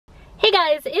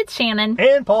Hey guys, it's Shannon.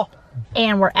 And Paul.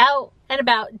 And we're out and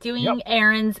about doing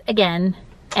errands again.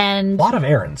 And a lot of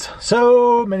errands.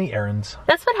 So many errands.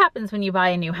 That's what happens when you buy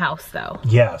a new house, though.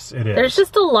 Yes, it is. There's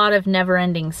just a lot of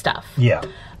never-ending stuff. Yeah.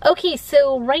 Okay,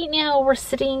 so right now we're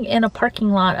sitting in a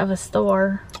parking lot of a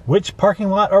store. Which parking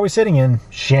lot are we sitting in,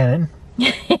 Shannon?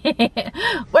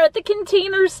 We're at the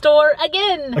Container Store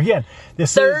again. Again.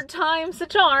 This third time's the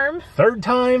charm. Third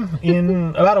time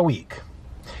in about a week.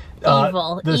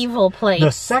 Evil place.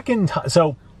 The second time,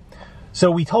 so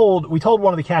we told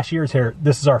one of the cashiers here,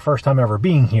 this is our first time ever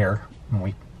being here. And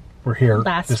we were here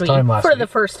last week for the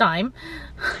first time.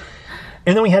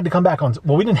 And then we had to come back on,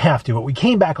 well, we didn't have to, but we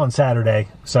came back on Saturday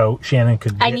so Shannon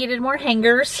could I needed more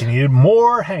hangers. She needed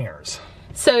more hangers.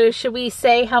 So should we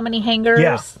say how many hangers?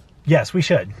 Yeah. Yes, we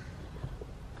should.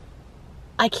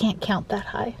 I can't count that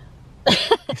high.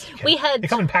 They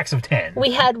come in packs of 10.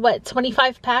 We had, what,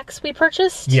 25 packs we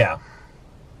purchased? Yeah.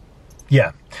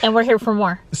 Yeah. And we're here for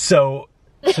more. So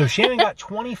Shannon got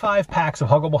 25 packs of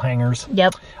huggable hangers.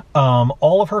 Yep.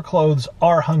 All of her clothes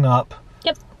are hung up.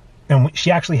 Yep. And she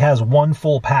actually has one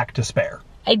full pack to spare.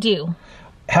 I do.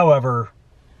 However,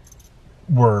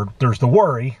 there's the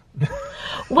worry.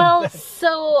 Well,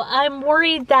 so I'm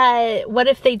worried that what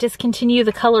if they discontinue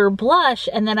the color blush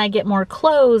and then I get more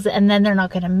clothes and then they're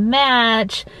not going to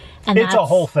match? And it's a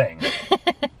whole thing.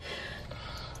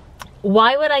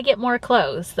 Why would I get more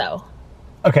clothes, though?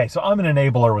 Okay, so I'm an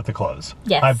enabler with the clothes.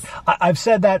 Yes. I've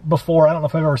said that before. I don't know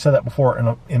if I've ever said that before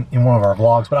in one of our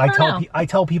vlogs, but I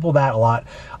tell people that a lot.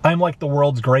 I'm like the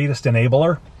world's greatest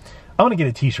enabler. I want to get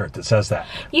a t-shirt that says that.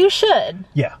 You should.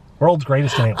 Yeah. World's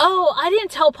greatest enabler. Oh, I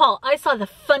didn't tell Paul. I saw the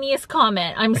funniest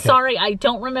comment. I'm sorry, I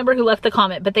don't remember who left the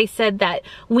comment, but they said that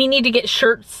we need to get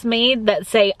shirts made that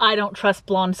say, I don't trust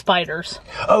blonde spiders.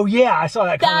 Oh, yeah, I saw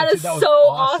that comment. That is so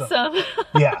awesome.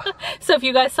 Yeah. So if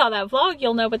you guys saw that vlog,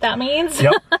 you'll know what that means.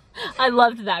 Yep. I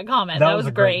loved that comment. That was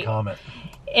a great comment.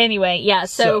 Anyway, yeah,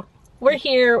 so we're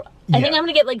here. I think I'm going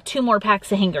to get like 2 more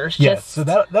packs of hangers. Yes, so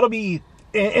that'll be...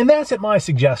 And that's at my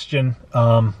suggestion.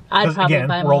 I'd probably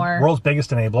buy more. World's biggest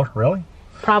enabler, really?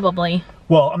 Probably.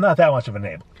 Well, I'm not that much of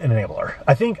an enabler.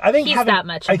 I think he's that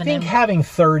much of an enabler. Having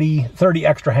 30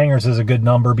 extra hangers is a good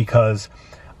number because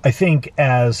I think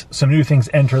as some new things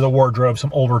enter the wardrobe,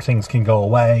 some older things can go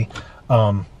away.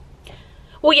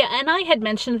 Well, yeah, and I had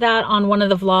mentioned that on one of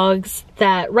the vlogs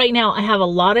that right now I have a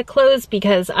lot of clothes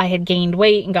because I had gained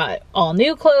weight and got all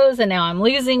new clothes and now I'm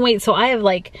losing weight. So I have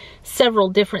like several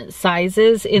different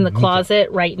sizes in the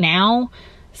closet right now.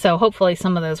 So hopefully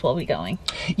some of those will be going.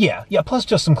 Yeah, yeah. Plus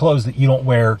just some clothes that you don't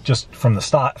wear just from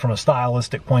a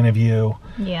stylistic point of view.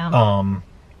 Yeah.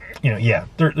 You know, yeah,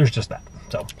 there's just that.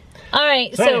 So. All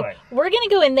right, so anyway, we're going to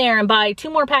go in there and buy 2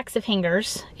 more packs of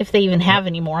hangers, if they even have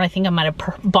any more. I think I might have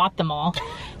bought them all.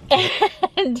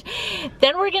 And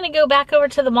then we're going to go back over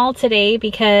to the mall today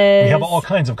because... we have all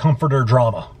kinds of comforter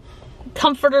drama.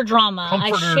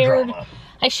 I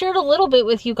shared a little bit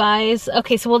with you guys.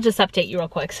 Okay, so we'll just update you real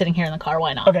quick, sitting here in the car.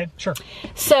 Why not? Okay, sure.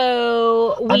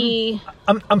 So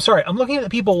I'm sorry. I'm looking at the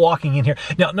people walking in here.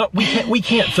 No, we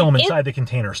can't film inside the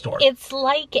Container Store. It's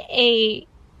like a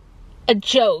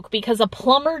joke because a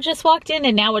plumber just walked in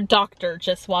and now a doctor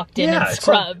just walked in in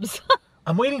scrubs. Like,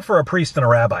 I'm waiting for a priest and a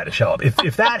rabbi to show up.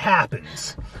 If that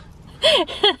happens,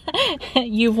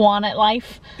 you've won at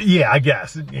life. Yeah, I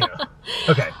guess. Yeah.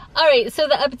 Okay. All right. So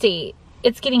the update.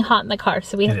 It's getting hot in the car,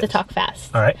 so we have to talk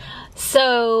fast. All right.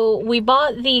 So we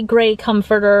bought the gray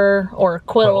comforter or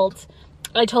quilt.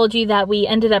 I told you that we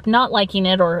ended up not liking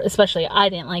it, or especially I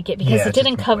didn't like it because it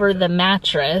didn't cover the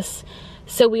mattress.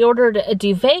 So we ordered a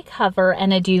duvet cover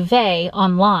and a duvet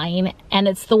online, and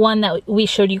it's the one that we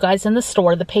showed you guys in the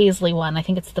store, the paisley one. I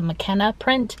think it's the McKenna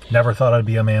print. Never thought I'd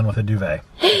be a man with a duvet.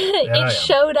 It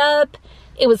showed up.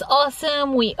 It was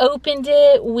awesome. We opened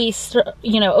it. We,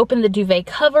 opened the duvet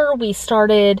cover. We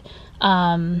started,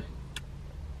 well,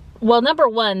 number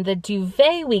one, the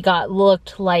duvet we got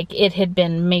looked like it had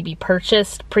been maybe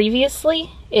purchased previously.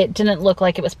 It didn't look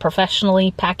like it was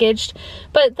professionally packaged,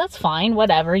 but that's fine,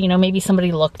 whatever. You know, maybe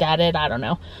somebody looked at it, I don't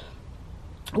know.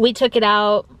 We took it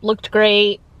out, looked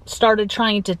great, started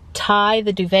trying to tie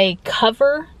the duvet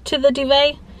cover to the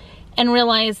duvet, and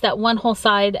realized that one whole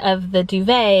side of the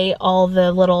duvet, all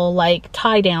the little like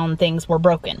tie down things were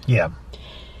broken. Yeah.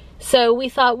 So we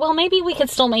thought, well, maybe we could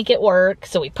still make it work.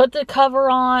 So we put the cover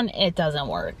on, it doesn't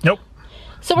work. Nope.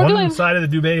 So we're one side of the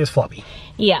duvet is floppy.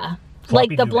 Yeah.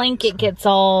 Like the blanket gets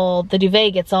all, the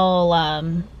duvet gets all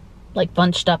like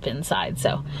bunched up inside.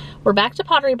 So we're back to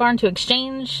Pottery Barn to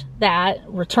exchange that,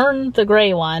 return the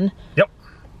gray one. Yep.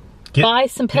 Buy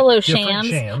some pillow shams.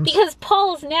 Because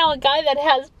Paul's now a guy that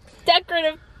has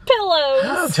decorative pillows.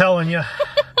 I'm telling you.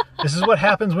 This is what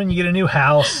happens when you get a new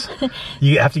house.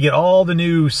 You have to get all the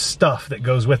new stuff that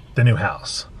goes with the new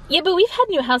house. Yeah, but we've had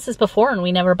new houses before and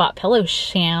we never bought pillow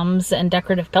shams and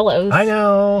decorative pillows. I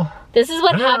know. This is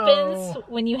what happens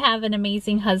when you have an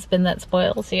amazing husband that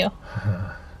spoils you.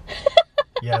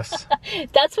 Yes.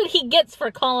 That's what he gets for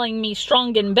calling me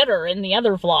strong and bitter in the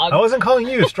other vlog. I wasn't calling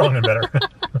you strong and bitter.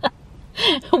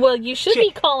 Well, you should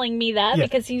be calling me that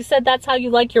because you said that's how you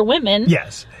like your women.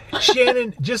 Yes.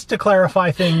 Shannon, just to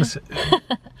clarify things,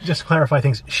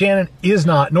 Shannon is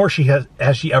not, nor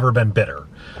has she ever been bitter,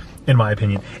 in my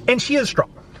opinion. And she is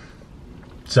strong.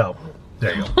 So,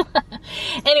 there you go.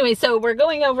 Anyway, so we're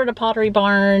going over to Pottery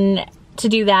Barn to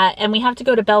do that, and we have to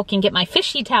go to Belk and get my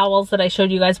fishy towels that I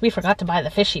showed you guys. We forgot to buy the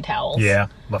fishy towels. Yeah,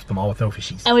 left them all with no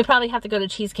fishies. And we probably have to go to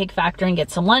Cheesecake Factory and get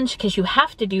some lunch because you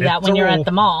have to do that when you're at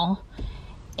the mall.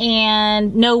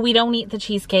 And no, we don't eat the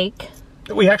cheesecake.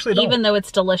 We actually don't. Even though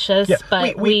it's delicious,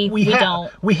 but we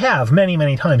don't. We have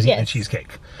many times eaten a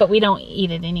cheesecake. But we don't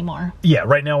eat it anymore. Yeah,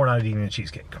 right now we're not eating a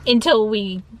cheesecake. Until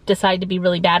we decide to be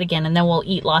really bad again, and then we'll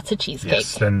eat lots of cheesecake.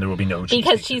 Yes, then there will be no cheesecake.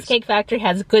 Because Cheesecake Factory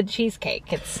has good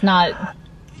cheesecake. It's not...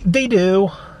 They do.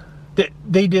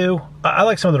 They do. I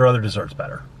like some of their other desserts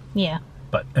better. Yeah.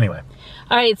 But anyway.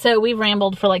 All right, so we've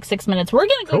rambled for like 6 minutes. We're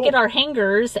going to go get our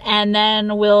hangers, and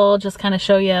then we'll just kind of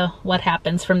show you what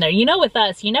happens from there. You know, with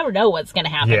us, you never know what's going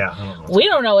to happen. Yeah. We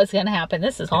don't know what's going to happen.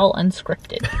 This is all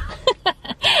unscripted.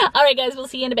 All right, guys, we'll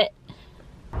see you in a bit.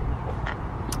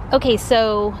 Okay,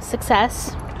 so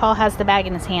success. Paul has the bag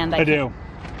in his hand. I do.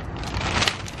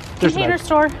 Container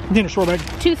store. Container store bag.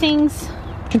 2 things.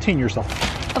 Contain yourself.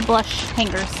 Of blush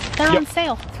hangers. They're on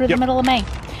sale through the middle of May.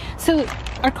 So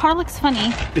our car looks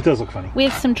funny. It does look funny. We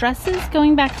have some dresses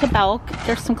going back to Belk.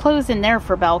 There's some clothes in there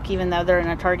for Belk, even though they're in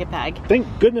a Target bag. Thank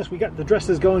goodness we got the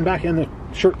dresses going back and the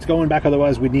shirts going back.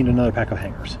 Otherwise, we'd need another pack of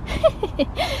hangers.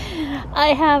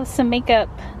 I have some makeup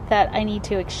that I need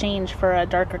to exchange for a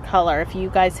darker color. If you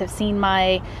guys have seen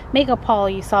my makeup haul,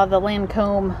 you saw the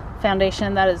Lancome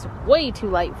foundation. That is way too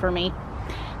light for me.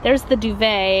 There's the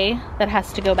duvet that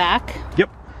has to go back. Yep.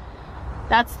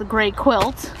 That's the gray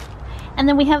quilt. And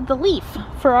then we have the leaf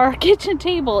for our kitchen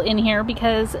table in here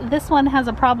because this one has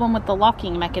a problem with the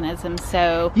locking mechanism.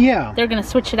 So yeah, they're going to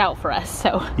switch it out for us.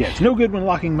 So yeah, it's no good when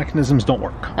locking mechanisms don't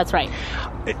work. That's right.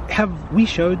 Have we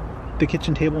showed the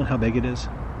kitchen table and how big it is?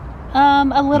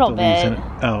 A little bit.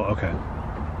 Oh, okay.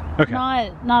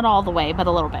 Okay. Not all the way, but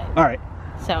a little bit. All right.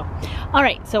 So, all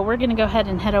right. So we're gonna go ahead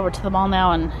and head over to the mall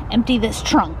now and empty this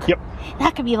trunk. Yep.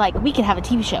 That could be like, we could have a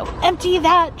TV show. Empty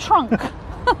that trunk.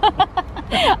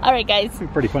 All right, guys.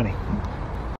 It's pretty funny.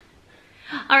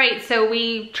 All right. So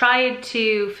we tried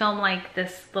to film like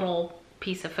this little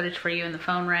piece of footage for you and the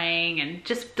phone rang and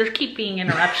just there keep being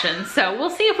interruptions. So we'll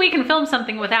see if we can film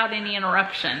something without any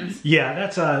interruptions. Yeah,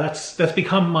 that's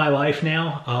become my life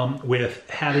now, with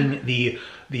having the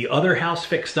other house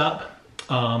fixed up.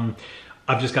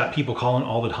 I've just got people calling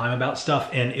all the time about stuff,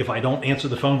 and if I don't answer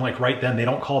the phone like right then, they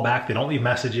don't call back, they don't leave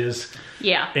messages.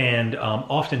 Yeah. And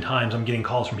oftentimes I'm getting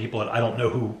calls from people that I don't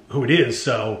know who it is,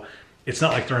 so it's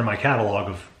not like they're in my catalog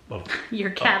of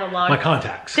your catalog. My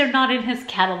contacts. They're not in his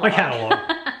catalog. My catalog.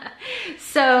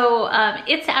 So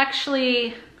it's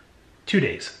actually 2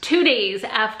 days. 2 days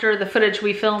after the footage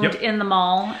we filmed in the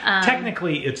mall.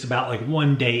 Technically, it's about like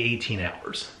 1 day, 18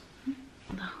 hours.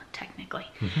 Technically.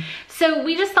 So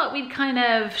we just thought we'd kind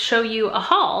of show you a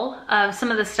haul of some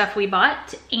of the stuff we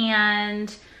bought.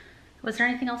 And was there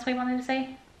anything else we wanted to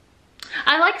say?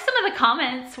 I like some of the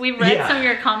comments. We read some of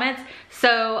your comments.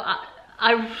 So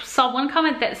I saw one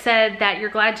comment that said that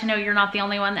you're glad to know you're not the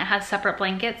only one that has separate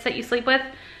blankets that you sleep with.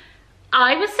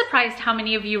 I was surprised how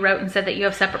many of you wrote and said that you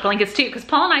have separate blankets too, because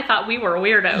Paul and I thought we were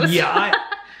weirdos.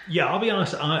 Yeah, I'll be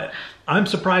honest. I'm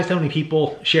surprised how many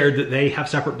people shared that they have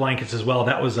separate blankets as well.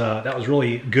 That was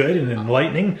really good and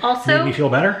enlightening. Also, made me feel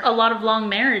better. A lot of long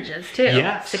marriages too.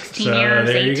 Yeah, 16 years,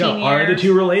 there 18 you go. years. Are the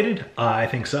two related? I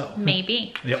think so.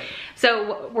 Maybe. Yep.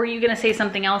 So were you going to say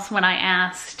something else when I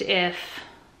asked if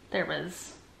there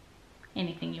was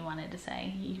anything you wanted to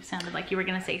say? You sounded like you were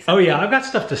going to say something. Oh yeah, I've got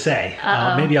stuff to say.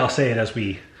 Maybe I'll say it as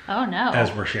we... Oh no.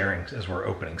 As we're sharing, as we're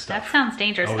opening stuff. That sounds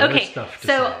dangerous. Oh, okay,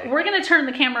 so we're going to turn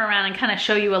the camera around and kind of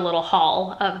show you a little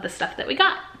haul of the stuff that we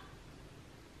got.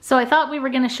 So I thought we were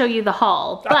going to show you the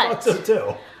haul, but I thought so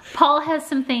too. Paul has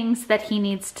some things that he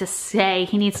needs to say.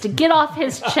 He needs to get off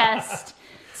his chest.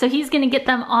 So he's going to get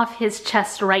them off his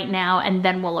chest right now, and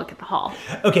then we'll look at the haul.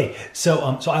 Okay,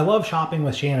 so so I love shopping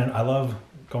with Shannon. I love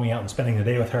going out and spending the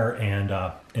day with her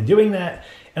and doing that.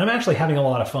 And I'm actually having a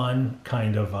lot of fun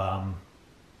kind of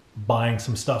buying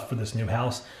some stuff for this new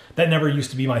house. That never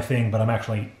used to be my thing, but I'm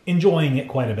actually enjoying it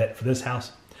quite a bit for this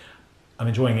house. I'm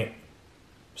enjoying it,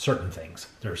 certain things.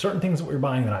 There are certain things that we're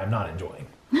buying that I'm not enjoying.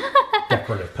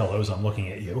 Decorative pillows, I'm looking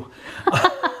at you.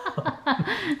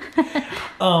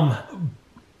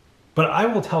 But I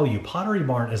will tell you, Pottery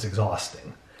Barn is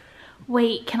exhausting.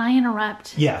 Wait, can I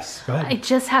interrupt? Yes, go ahead. I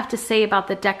just have to say about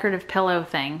the decorative pillow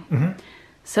thing.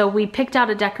 So we picked out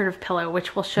a decorative pillow,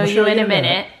 which we'll show you in a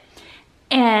minute.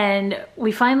 And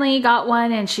we finally got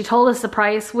one, and she told us the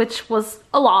price, which was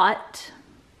a lot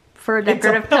for a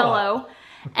decorative pillow.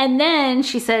 And then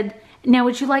she said, now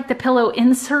would you like the pillow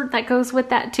insert that goes with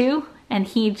that too? And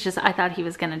I thought he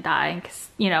was gonna die, because,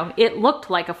 you know, it looked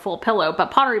like a full pillow, but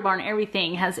Pottery Barn,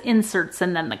 everything has inserts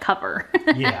and then the cover.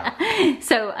 Yeah.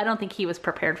 So I don't think he was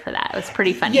prepared for that. It was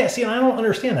pretty funny. Yeah, see, and I don't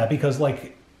understand that, because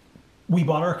like, we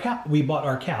bought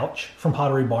our couch from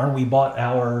Pottery Barn. We bought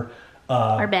our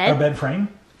bed frame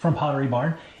from Pottery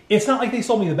Barn. It's not like they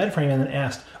sold me the bed frame and then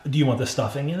asked, do you want the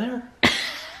stuffing in there?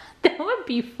 That would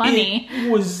be funny.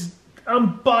 It was,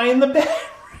 I'm buying the bed,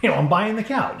 I'm buying the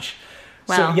couch.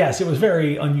 Wow. So yes, it was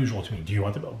very unusual to me. Do you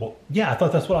want the, well, yeah, I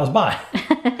thought that's what I was buying.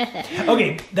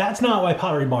 Okay, that's not why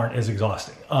Pottery Barn is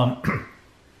exhausting.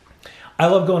 I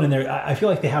love going in there. I feel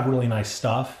like they have really nice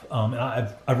stuff. And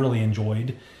I've really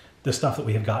enjoyed the stuff that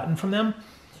we have gotten from them.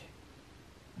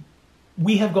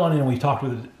 We have gone in and we've talked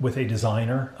with a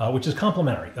designer, which is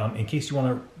complimentary. In case you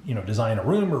want to, design a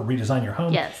room or redesign your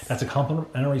home. Yes. That's a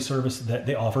complimentary service that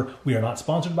they offer. We are not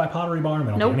sponsored by Pottery Barn.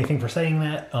 We don't get anything for saying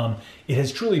that. It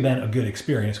has truly been a good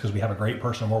experience because we have a great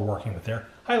person we're working with there.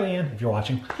 Hi, Leanne, if you're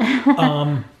watching.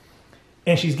 And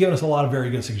she's given us a lot of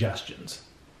very good suggestions.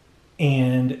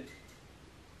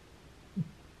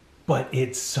 But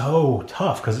it's so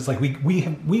tough because it's like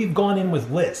we've gone in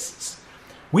with lists.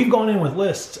 We've gone in with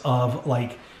lists of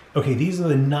like, okay, these are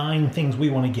the 9 things we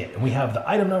want to get. And we have the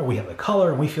item number, we have the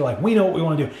color, and we feel like we know what we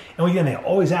want to do. And then they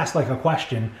always ask like a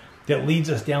question that leads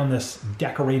us down this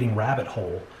decorating rabbit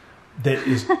hole that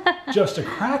is just a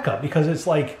crack up, because it's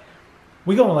like,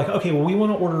 we go like, okay, well, we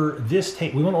want to order this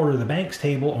table, we want to order the bank's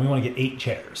table, and we want to get 8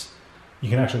 chairs. You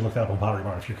can actually look that up on Pottery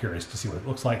Barn if you're curious to see what it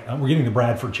looks like. We're getting the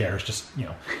Bradford chairs, just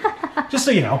just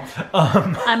so you know.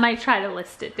 I might try to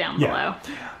list it down below.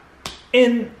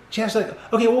 And Jeff's like,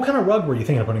 okay, well, what kind of rug were you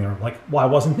thinking of putting in? Like, well, I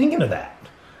wasn't thinking of that.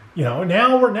 Now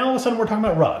all of a sudden we're talking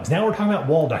about rugs. Now we're talking about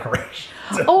wall decorations.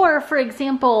 Or, for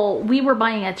example, we were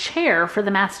buying a chair for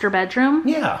the master bedroom.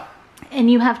 Yeah.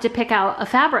 And you have to pick out a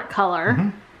fabric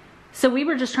color. So we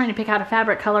were just trying to pick out a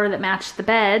fabric color that matched the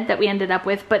bed that we ended up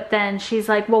with. But then she's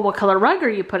like, well, what color rug are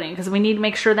you putting? Because we need to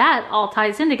make sure that all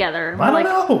ties in together. I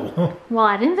don't know. Well,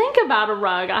 I didn't think about a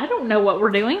rug. I don't know what we're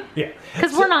doing. Yeah.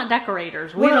 Because we're not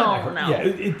decorators. We don't know.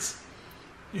 Yeah,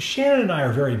 Shannon and I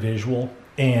are very visual.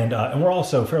 And we're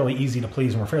also fairly easy to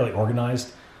please, and we're fairly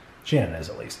organized. Shannon is,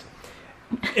 at least.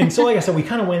 And so, like I said, we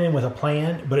kind of went in with a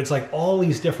plan. But it's like all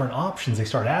these different options they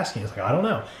start asking. It's like, I don't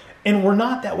know. And we're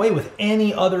not that way with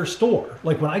any other store.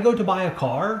 Like when I go to buy a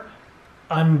car,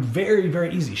 I'm very,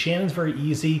 very easy. Shannon's very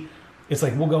easy. It's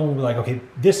like we'll go and be like, okay,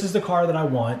 this is the car that I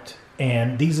want,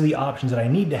 and these are the options that I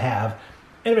need to have.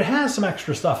 And if it has some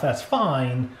extra stuff, that's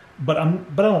fine, but I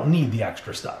don't need the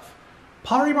extra stuff.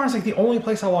 Pottery Barn's like the only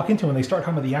place I walk into when they start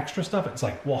talking about the extra stuff. It's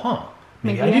like, well,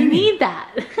 maybe I do need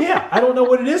that. Yeah, I don't know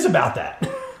what it is about that.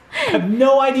 I have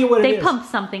no idea what it is. They pump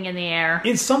something in the air.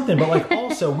 It's something, but like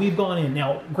also we've gone in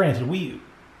now. Granted,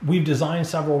 we've designed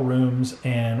several rooms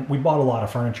and we bought a lot of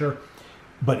furniture,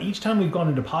 but each time we've gone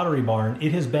into Pottery Barn,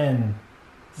 it has been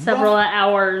several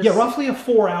hours. Yeah, roughly a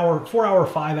 5 hour.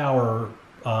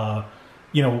 I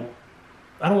don't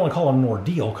want to call it an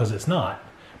ordeal because it's not,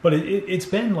 but it's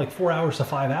been like 4 hours to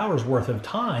 5 hours worth of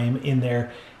time in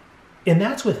there, and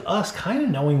that's with us kind of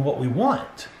knowing what we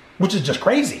want, which is just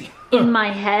crazy. In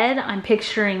my head, I'm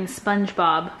picturing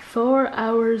SpongeBob 4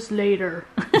 hours later.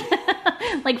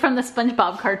 Like from the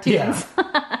SpongeBob cartoons.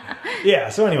 Yeah,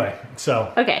 so anyway,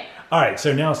 okay. All right,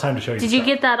 so now it's time to show you Did you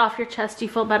get that off your chest? Do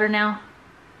you feel better now?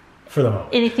 For the moment.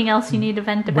 Anything else you need to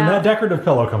vent about? When that decorative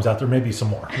pillow comes out, there may be some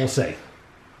more. We'll see.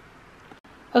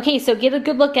 Okay, so get a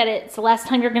good look at it. It's the last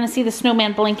time you're going to see the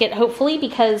snowman blanket, hopefully,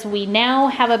 because we now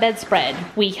have a bedspread.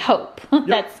 We hope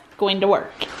that's going to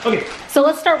work. Okay. So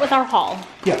let's start with our haul.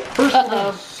 Yeah, first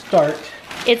we'll start.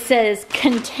 It says,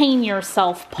 contain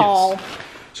yourself, Paul. Yes.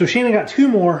 So Shannon got 2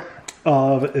 more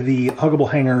of the huggable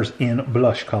hangers in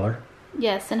blush color.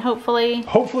 Yes, and hopefully...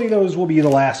 Hopefully those will be the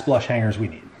last blush hangers we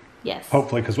need. Yes.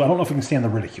 Hopefully, because I don't know if we can stand the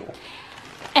ridicule.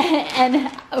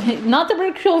 And not the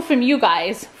ridicule from you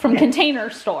guys, from Container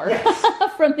Store. Yes.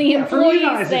 From the employees from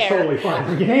you guys, there. It's totally fine.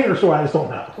 From Container Store, I just don't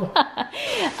know.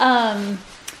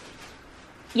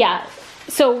 yeah.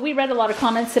 So we read a lot of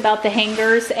comments about the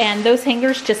hangers, and those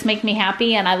hangers just make me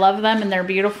happy, and I love them, and they're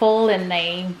beautiful, and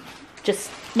they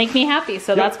just make me happy.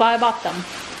 So that's why I bought them.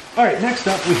 All right, next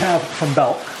up we have from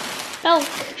Belk. Belk.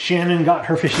 Shannon got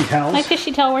her fishy towels. My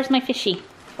fishy towel. Where's my fishy?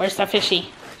 Where's the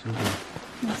fishy?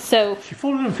 So she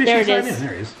folded them fishy there it side is. in.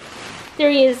 There he is. There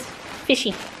he is.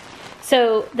 Fishy.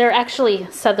 So they're actually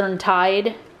Southern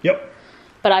Tide. Yep.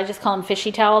 But I just call them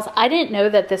fishy towels. I didn't know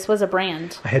that this was a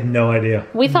brand. I had no idea.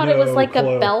 We thought it was like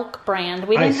clue. a Belk brand.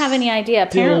 We didn't have any idea.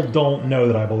 Still don't know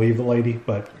that I believe the lady,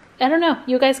 but I don't know.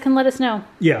 You guys can let us know.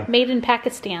 Yeah. Made in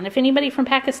Pakistan. If anybody from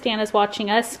Pakistan is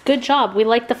watching us, good job. We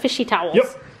like the fishy towels.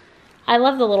 Yep. I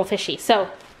love the little fishy. So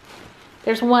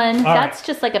there's one. All That's right.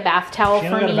 just like a bath towel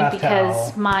Shannon for got a me bath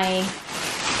because towel.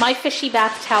 my fishy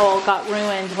bath towel got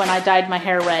ruined when I dyed my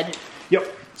hair red.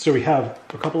 Yep. So we have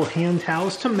a couple of hand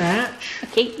towels to match.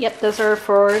 Okay, yep, those are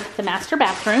for the master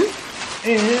bathroom.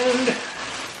 And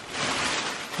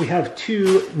we have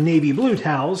 2 navy blue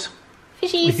towels.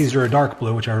 Fishies. These are a dark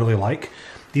blue, which I really like.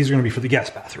 These are going to be for the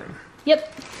guest bathroom.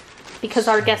 Yep, because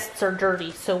our guests are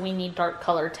dirty, so we need dark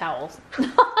colored towels.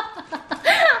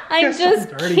 I'm Guests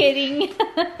just are dirty. kidding.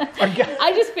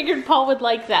 I just figured Paul would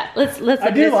like that. Let's look I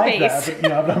at do his like face. that, but, you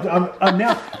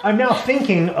know, I'm now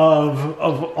thinking of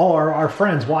all our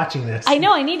friends watching this. I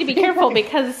know I need to be careful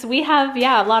because we have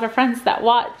a lot of friends that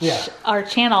watch our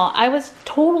channel. I was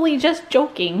totally just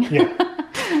joking. Yeah.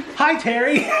 Hi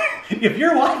Terry, if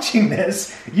you're watching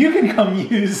this, you can come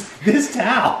use this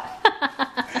towel.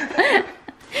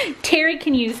 Terry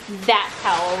can use that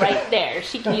towel right there.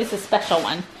 She can use a special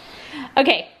one.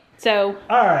 Okay, so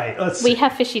all right, let's see. We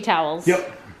have fishy towels.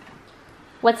 Yep.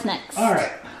 What's next? All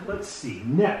right, let's see.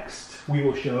 Next, we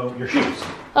will show your shoes.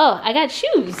 Oh, I got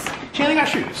shoes. Shannon got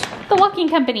shoes. The Walking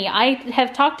Company. I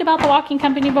have talked about the Walking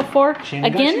Company before.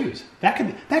 Shannon got shoes. That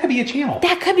could be a channel.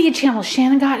 That could be a channel.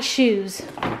 Shannon got shoes.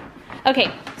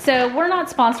 Okay, so we're not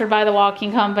sponsored by the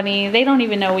Walking Company. They don't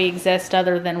even know we exist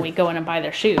other than we go in and buy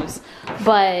their shoes.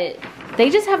 But they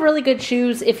just have really good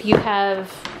shoes if you have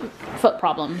foot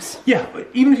problems. Yeah,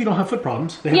 even if you don't have foot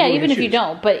problems. They have really even good if you shoes.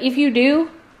 don't. But if you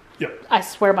do, Yep. I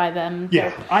swear by them.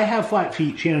 Yeah, I have flat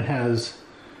feet. Shannon has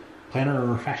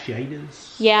plantar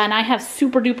fasciitis. Yeah, and I have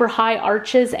super duper high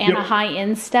arches and a high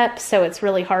instep, so it's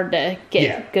really hard to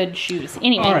get good shoes.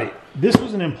 Anyway. All right, this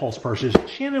was an impulse purchase.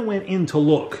 Shannon went in to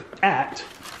look at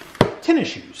tennis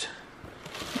shoes.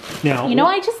 Now, you know,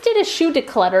 I just did a shoe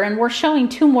declutter, and we're showing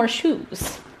 2 more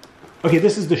shoes. Okay,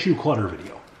 this is the shoe clutter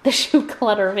video. The shoe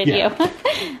clutter video.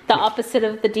 The opposite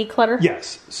of the declutter.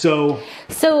 Yes. So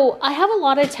I have a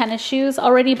lot of tennis shoes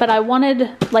already, but I wanted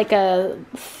like a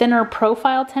thinner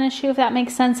profile tennis shoe, if that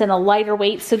makes sense, and a lighter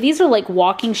weight. So these are like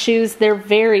walking shoes. They're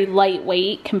very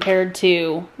lightweight compared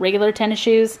to regular tennis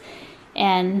shoes.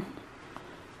 And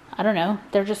I don't know,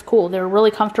 they're just cool. They're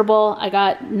really comfortable. I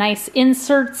got nice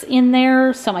inserts in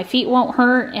there so my feet won't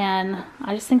hurt, and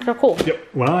I just think they're cool. Yep.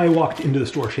 When I walked into the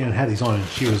store, Shannon had these on, and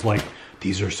she was like,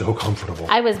 "These are so comfortable."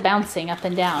 I was bouncing up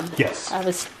and down. Yes. I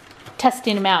was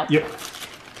testing them out. Yep.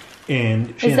 And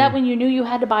Shannon, Is that when you knew you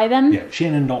had to buy them? Yeah,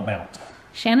 Shannon don't bounce.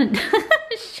 Shannon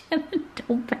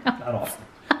don't bounce. Not often.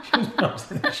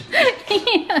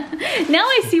 Now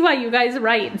I see why you guys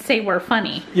write and say we're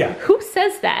funny. Yeah. Who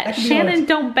says that? Shannon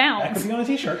don't bounce. That could be on a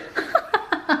t-shirt.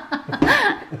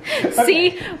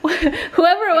 See,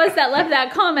 whoever it was that left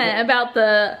that comment about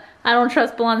the I don't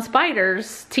trust blonde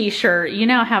spiders t-shirt, you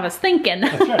now have us thinking.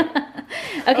 That's right.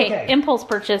 Okay, impulse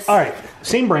purchase. All right,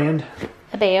 same brand.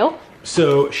 Abeo.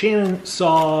 So Shannon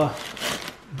saw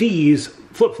these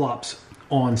flip-flops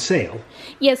on sale.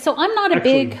 Yeah, so I'm not a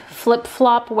big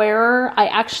flip-flop wearer. I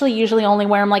actually usually only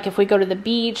wear them like if we go to the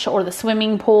beach or the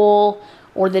swimming pool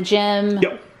or the gym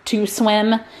to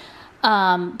swim.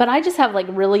 But I just have like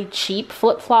really cheap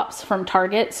flip-flops from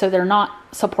Target, so they're not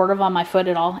supportive on my foot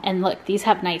at all. And look, these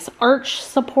have nice arch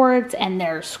supports and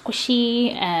they're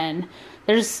squishy and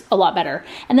they're just a lot better.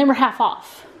 And they were half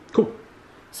off. Cool.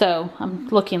 So I'm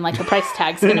looking like the price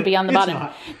tag's going to be on the bottom.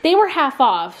 Not. They were half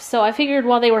off. So I figured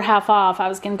while they were half off, I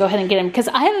was going to go ahead and get them. Because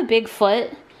I have a big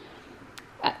foot.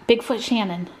 Bigfoot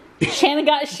Shannon. Shannon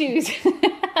got shoes.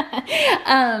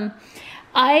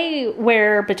 I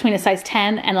wear between a size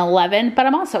 10 and 11, but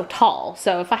I'm also tall.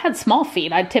 So if I had small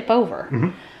feet, I'd tip over.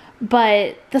 Mm-hmm.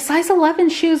 But the size 11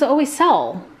 shoes always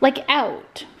sell, like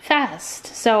out, fast.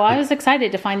 So I was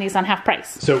excited to find these on half price.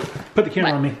 So put the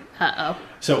camera on me. Uh-oh.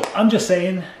 So I'm just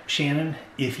saying, Shannon,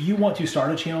 if you want to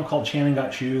start a channel called Shannon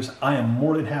Got Shoes, I am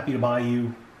more than happy to buy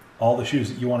you all the shoes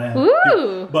that you want to have.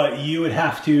 Ooh. But you would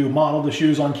have to model the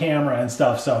shoes on camera and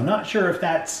stuff. So I'm not sure if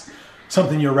that's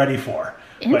something you're ready for.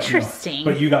 Interesting.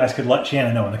 But you guys could let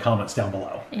Shannon know in the comments down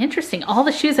below. Interesting. All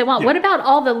the shoes I want. Yeah. What about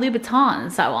all the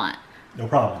Louboutins I want? No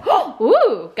problem.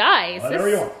 Ooh, guys. Whatever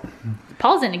you want.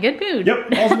 Paul's in a good mood.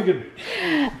 Yep, Paul's in a good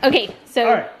mood. Okay,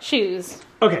 so shoes.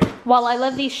 Okay. While I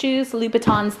love these shoes,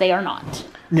 Louboutins, they are not.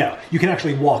 No, you can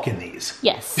actually walk in these.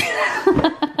 Yes.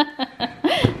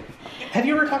 Have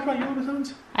you ever talked about your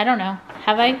Louboutins? I don't know.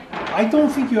 Have I? I don't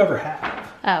think you ever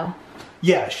have. Oh.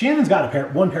 Yeah, Shannon's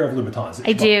got one pair of Louboutins.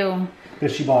 I do.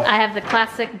 That she bought. I have the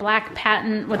classic black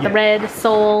patent with the red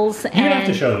soles. You're gonna have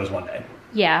to show those one day.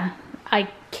 Yeah, I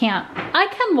can't. I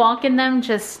can walk in them,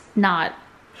 just not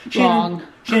long.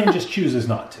 Shannon just chooses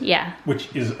not to. Yeah.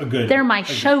 Which is a good... They're my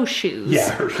show shoes.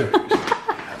 Yeah, her show shoes.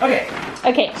 Okay.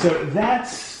 Okay. So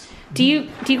that's... Do you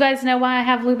guys know why I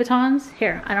have Louboutins?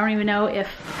 Here, I don't even know if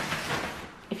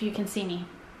you can see me.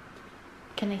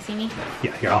 Can they see me?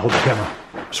 Yeah, here, I'll hold the camera.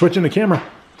 Switching the camera.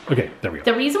 Okay, there we go.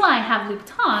 The reason why I have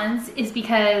Louboutins is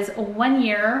because one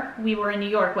year we were in New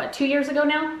York, what, 2 years ago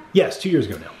now? Yes, 2 years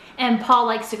ago now. And Paul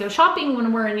likes to go shopping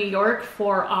when we're in New York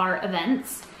for our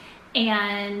events.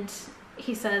 And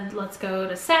he said, let's go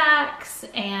to Saks,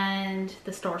 and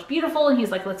the store's beautiful. And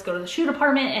he's like, let's go to the shoe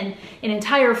department. And an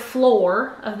entire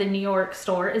floor of the New York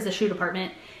store is a shoe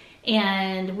department.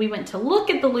 And we went to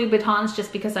look at the Louboutins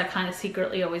just because I kind of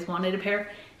secretly always wanted a pair.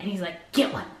 And he's like,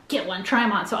 get one, try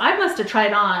them on. So I must have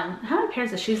tried on, how many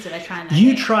pairs of shoes did I try on that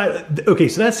day? tried, okay,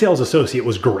 so that sales associate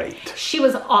was great. She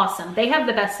was awesome. They have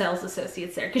the best sales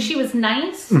associates there because she was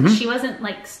nice. She wasn't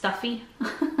like stuffy.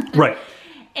 Right.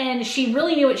 And she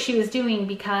really knew what she was doing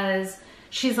because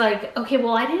she's like, okay,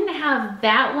 well, I didn't have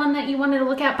that one that you wanted to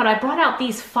look at, but I brought out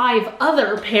these 5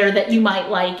 other pair that you might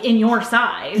like in your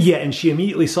size. Yeah, and she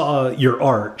immediately saw your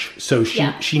arch, so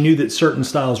she knew that certain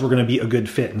styles were going to be a good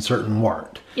fit and certain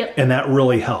weren't. Yep. And that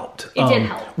really helped. It did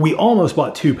help. We almost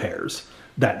bought 2 pairs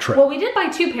that trip. Well, we did buy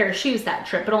 2 pairs of shoes that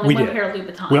trip, but only one pair of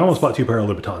Louboutins. We almost bought 2 pair of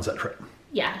Louboutins that trip.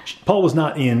 Yeah. Paul was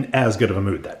not in as good of a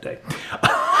mood that day.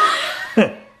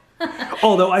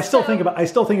 Although I still think about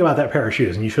that pair of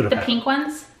shoes, and you should have the pink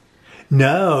ones.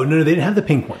 No, they didn't have the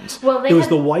pink ones. Well, it was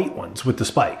the white ones with the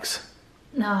spikes.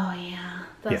 Oh yeah,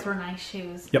 those were nice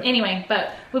shoes. Yep. Anyway,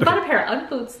 but we bought a pair of UGG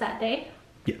boots that day.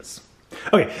 Yes.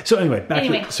 Okay, so anyway, back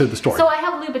to the story. So I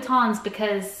have Louboutins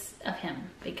because of him,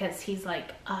 because he's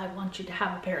like, I want you to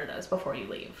have a pair of those before you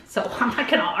leave. So I'm not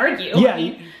gonna argue. Yeah. I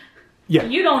mean,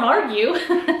 you don't argue.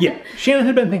 Yeah, Shannon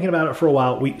had been thinking about it for a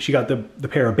while. She got the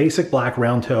pair of basic black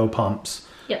round toe pumps.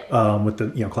 Yep. With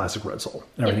the classic red sole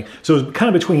and everything. Yep. So it was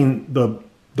kind of between the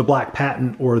black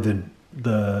patent or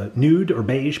the nude or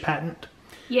beige patent.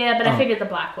 Yeah, but I figured the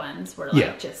black ones were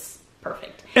like just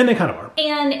perfect. And they kind of are.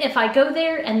 And if I go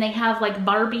there and they have like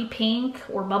Barbie pink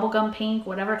or bubblegum pink,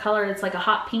 whatever color, it's like a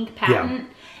hot pink patent. Yeah.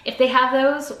 If they have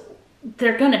those,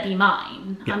 they're gonna be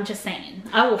mine. Yeah. I'm just saying.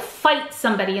 I will fight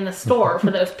somebody in the store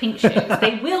for those pink shoes.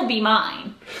 They will be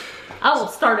mine. I will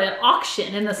start an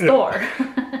auction in the store.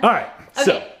 All right. Okay,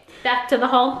 so, back to the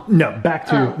haul? No, back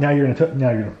to, now you're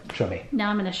gonna show me. Now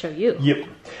I'm gonna show you. Yep.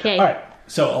 Okay. All right,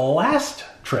 so last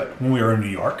trip when we were in New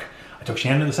York, I took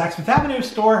Shannon to the Saks Fifth Avenue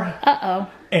store.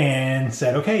 And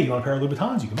said, okay, you want a pair of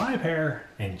Louboutins? You can buy a pair.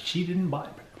 And she didn't buy a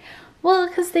pair. Well,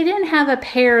 because they didn't have a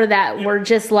pair that were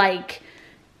just like,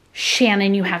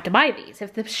 Shannon, you have to buy these.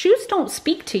 If the shoes don't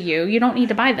speak to you, you don't need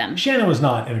to buy them. Shannon was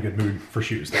not in a good mood for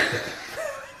shoes that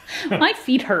day. My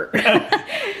feet hurt.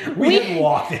 we had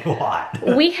walked a lot.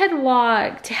 We had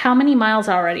walked how many miles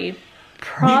already?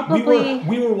 Probably.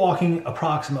 We were walking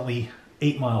approximately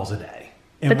 8 miles a day.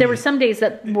 But there were some days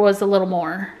that was a little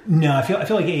more. No, I feel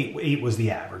like eight was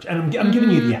the average. And I'm giving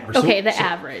you the average. Okay, the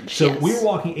average. So we were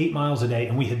walking 8 miles a day,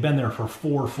 and we had been there for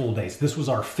 4 full days. This was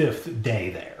our 5th day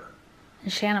there.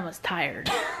 And Shannon was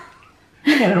tired.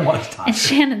 Shannon was tired. And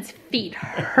Shannon's feet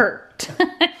hurt.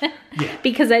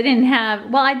 Because I didn't have,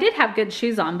 well, I did have good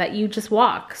shoes on, but you just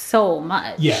walk so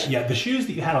much. Yeah. The shoes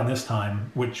that you had on this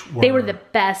time, which were... They were the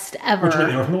best ever.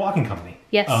 They were from the Walking Company.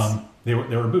 Yes. They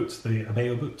were boots, the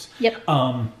Abeo boots. Yep.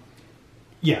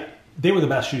 Yeah, they were the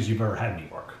best shoes you've ever had in New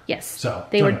York. Yes. So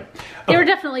they were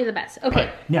definitely the best. Okay.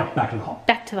 Right, now back to the haul.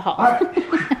 Back to the haul. All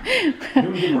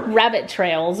right. Rabbit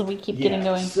trails. We keep getting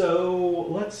going. So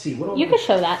let's see. What you can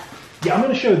show that. Yeah, I'm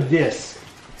going to show this.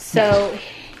 So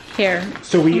here.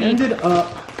 So we ended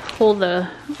up. Pull the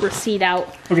receipt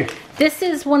out. Okay. This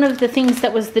is one of the things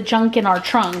that was the junk in our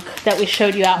trunk that we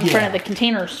showed you out in front of the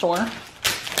Container Store.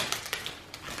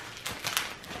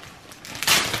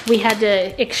 We had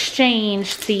to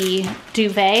exchange the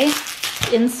duvet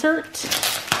insert.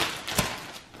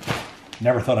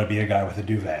 Never thought I'd be a guy with a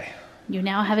duvet. You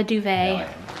now have a duvet. No,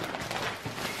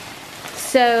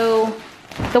 so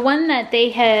the one that they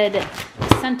had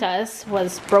sent us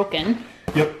was broken.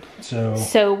 Yep.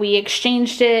 So we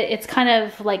exchanged it. It's kind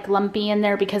of like lumpy in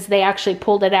there because they actually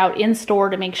pulled it out in store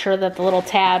to make sure that the little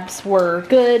tabs were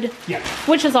good. Yeah.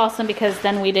 Which is awesome because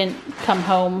then we didn't come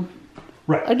home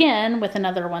right. again with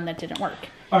another one that didn't work.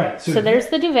 All right. So there's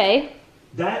the duvet.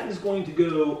 That is going to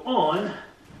go on.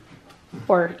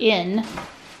 Or in.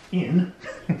 In.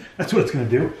 That's what it's going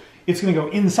to do. It's going to go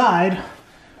inside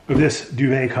of this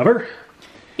duvet cover.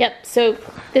 Yep, so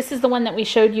this is the one that we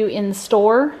showed you in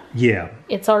store. Yeah.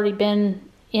 It's already been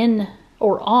in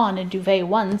or on a duvet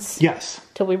once. Yes.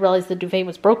 Till we realized the duvet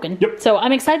was broken. Yep. So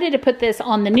I'm excited to put this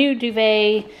on the new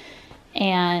duvet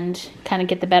and kind of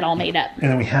get the bed all made up.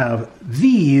 And then we have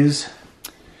these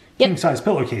king-size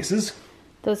pillowcases.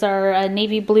 Those are a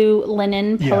navy blue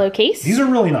linen pillowcase. These are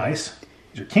really nice.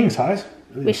 These are king-size.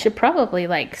 We should probably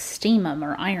like steam them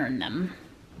or iron them.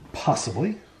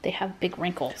 Possibly. They have big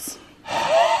wrinkles.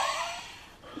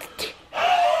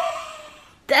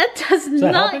 That does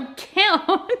not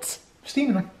count.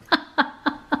 Steaming them.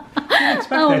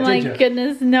 Oh my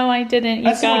goodness, no I didn't, you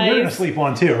guys. That's the one you're going to sleep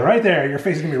on too, right there. Your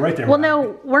face is going to be right there. Well,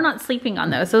 no, we're not sleeping on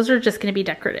those. Those are just going to be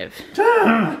decorative.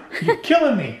 You're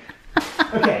killing me.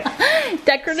 Okay.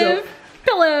 Decorative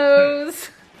pillows.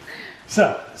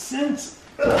 So, since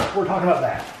we're talking about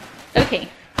that. Okay.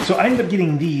 So I ended up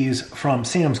getting these from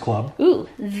Sam's Club. Ooh,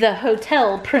 the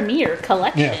Hotel Premier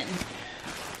Collection. Yeah.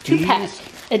 2-pack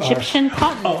Egyptian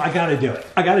cotton. Oh, I gotta do it.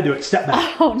 I gotta do it. Step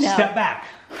back. Oh, no. Step back.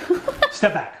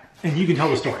 Step back. And you can tell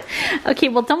the story. Okay,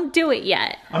 well, don't do it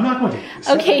yet. I'm not going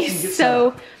to. Okay,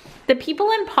 so the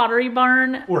people in Pottery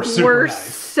Barn were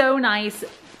so nice.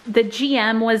 The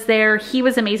GM was there. He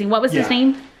was amazing. What was his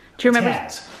name? Do you remember?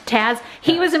 Taz.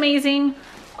 He was amazing.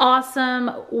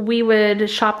 Awesome. We would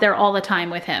shop there all the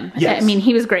time with him. Yes. I mean,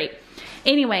 he was great.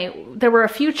 Anyway, there were a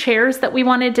few chairs that we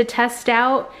wanted to test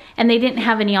out and they didn't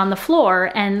have any on the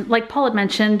floor. And like Paul had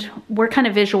mentioned, we're kind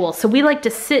of visual. So we like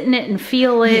to sit in it and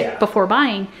feel it before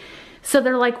buying. So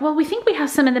they're like, well, we think we have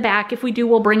some in the back. If we do,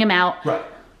 we'll bring them out. Right.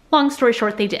 Long story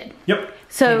short, they did. Yep.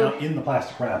 So in the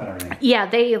plastic wrap and everything. Yeah,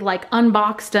 they like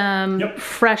unboxed them,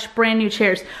 fresh, brand new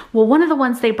chairs. Well, one of the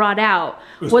ones they brought out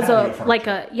was it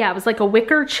was like a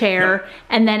wicker chair,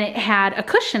 and then it had a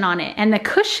cushion on it, and the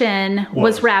cushion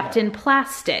was wrapped in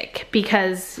plastic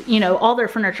because, you know, all their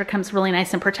furniture comes really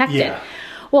nice and protected. Yeah.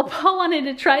 Well, Paul wanted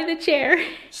to try the chair.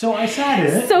 So I sat in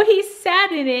it. So he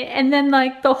sat in it, and then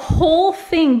like the whole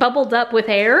thing bubbled up with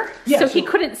air. Yeah, so he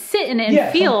couldn't sit in it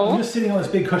and feel. So I'm just sitting on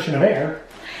this big cushion of air.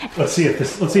 Let's see if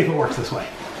it works this way.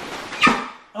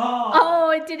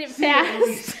 Oh, it did it fast.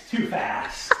 It's too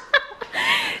fast.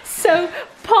 So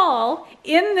Paul,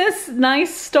 in this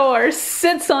nice store,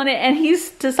 sits on it and he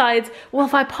decides, well,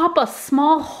 if I pop a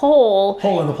small hole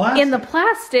in the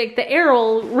plastic, the air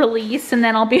will release and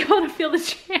then I'll be able to feel the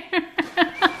chair.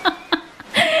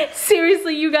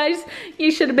 Seriously, you guys,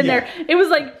 you should have been there. It was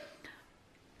like...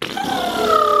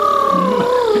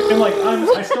 And like,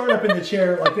 I started up in the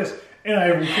chair like this, and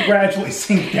I gradually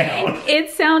sink down.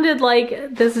 It sounded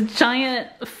like this giant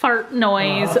fart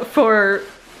noise for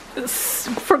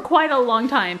quite a long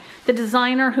time. The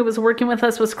designer who was working with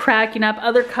us was cracking up.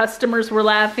 Other customers were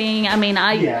laughing. I mean,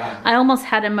 I almost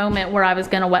had a moment where I was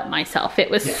going to wet myself.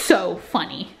 It was so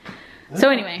funny. So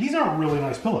anyway. These are really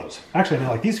nice pillows. Actually, I mean,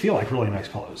 like, these feel like really nice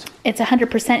pillows. It's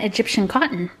 100% Egyptian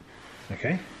cotton.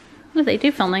 Okay. Well, they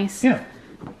do feel nice. Yeah.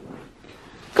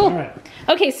 Cool. All right.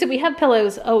 Okay, so we have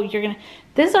pillows. Oh, this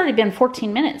has already been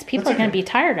 14 minutes. People are going to be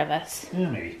tired of us. Yeah,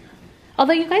 maybe.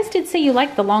 Although you guys did say you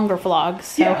liked the longer vlogs,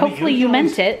 so hopefully you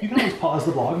meant it. You can always pause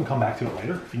the vlog and come back to it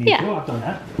later if you need to. I've done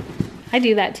that. I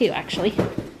do that too, actually.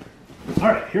 All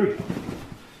right, here we go.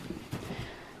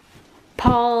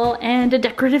 Paul and a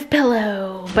decorative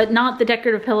pillow, but not the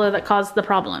decorative pillow that caused the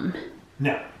problem.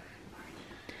 No.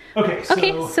 Okay,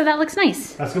 so that looks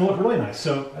nice. That's going to look really nice.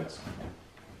 So that's...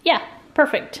 Yeah,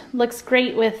 perfect. Looks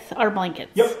great with our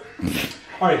blankets. Yep.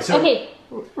 All right, so... Okay,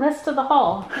 rest of the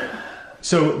haul.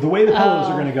 So the way the pillows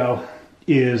are going to go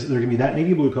is they're going to be that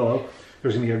navy blue pillow.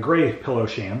 There's going to be a gray pillow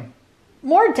sham.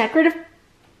 More decorative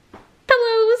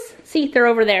pillows. See, they're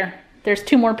over there. There's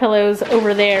 2 more pillows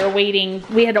over there waiting.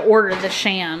 We had to order the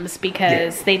shams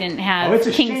because they didn't have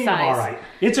king size. All right,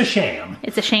 it's a sham.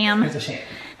 It's a sham. It's a sham.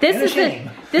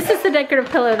 This is the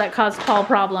decorative pillow that caused Paul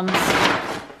problems.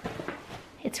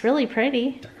 It's really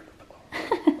pretty.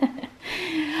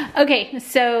 Okay,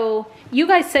 so you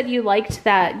guys said you liked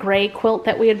that gray quilt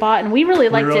that we had bought, and we really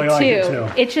liked it too.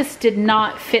 It just did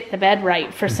not fit the bed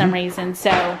right for some reason,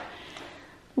 so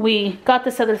we got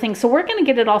this other thing. So we're going to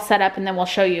get it all set up and then we'll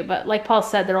show you. But like Paul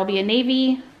said, there will be a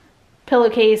navy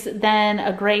pillowcase, then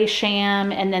a gray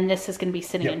sham, and then this is going to be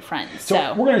sitting in front.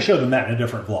 So we're going to show them that in a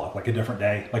different vlog, like a different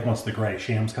day, like once the gray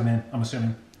shams come in, I'm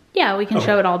assuming. Yeah, we can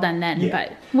show it all done then,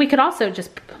 but we could also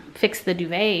just fix the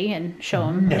duvet and show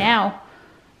them now.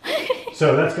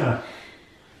 So that's gonna,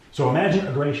 so imagine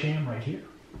a gray sham right here,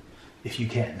 if you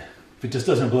can. If it just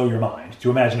doesn't blow your mind to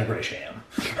imagine a gray sham.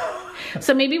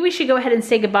 So maybe we should go ahead and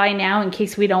say goodbye now in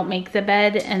case we don't make the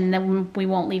bed, and then we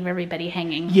won't leave everybody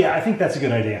hanging. Yeah, I think that's a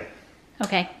good idea.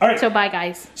 Okay. All right. So bye,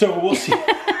 guys. So we'll see.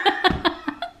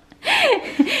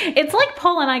 It's like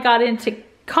Paul and I got into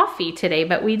coffee today,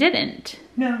 but we didn't.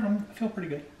 No, I feel pretty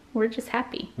good. We're just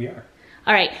happy. We are.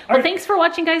 All right. Well, thanks for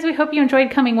watching, guys. We hope you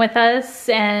enjoyed coming with us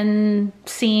and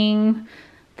seeing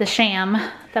the sham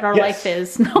that our life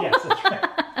is. No. Yes, that's right.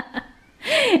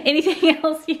 Anything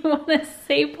else you want to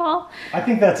say, Paul? I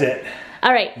think that's it.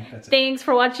 All right. Thanks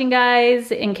for watching, guys.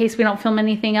 In case we don't film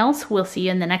anything else, we'll see you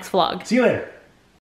in the next vlog. See you later.